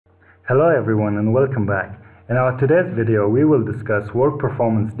Hello everyone and welcome back. In our today's video we will discuss work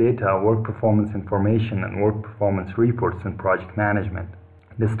performance data, work performance information and work performance reports in project management.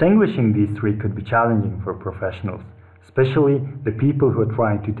 Distinguishing these three could be challenging for professionals, especially the people who are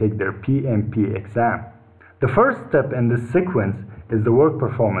trying to take their PMP exam. The first step in this sequence is the work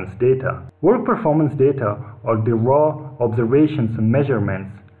performance data. Work performance data are the raw observations and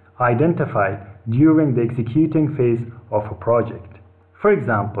measurements identified during the executing phase of a project. For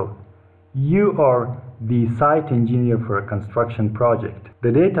example, you are the site engineer for a construction project.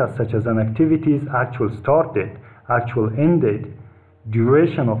 The data such as an activity's actual start date, actual end date,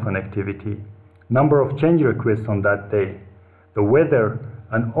 duration of an activity, number of change requests on that day, the weather,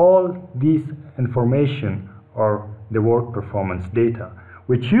 and all these information are the work performance data,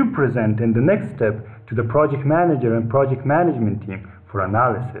 which you present in the next step to the project manager and project management team for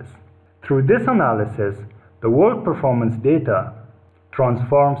analysis. Through this analysis, the work performance data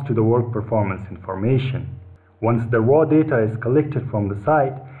transforms to the work performance information. Once the raw data is collected from the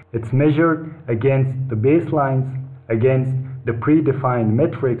site, it's measured against the baselines, against the predefined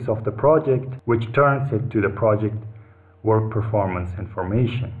metrics of the project, which turns it to the project work performance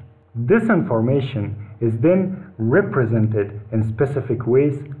information. This information is then represented in specific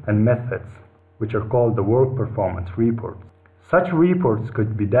ways and methods, which are called the work performance reports. Such reports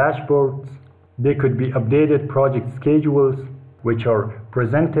could be dashboards, they could be updated project schedules, which are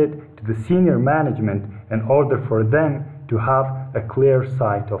presented to the senior management in order for them to have a clear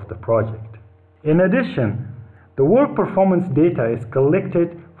sight of the project. In addition, the work performance data is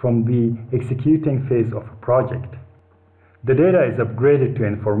collected from the executing phase of a project. The data is upgraded to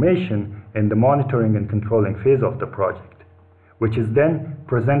information in the monitoring and controlling phase of the project, which is then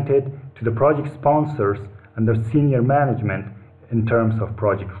presented to the project sponsors and their senior management in terms of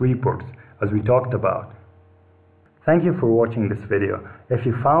project reports, as we talked about. Thank you for watching this video. If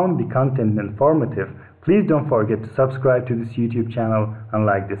you found the content informative, please don't forget to subscribe to this YouTube channel and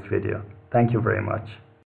like this video. Thank you very much.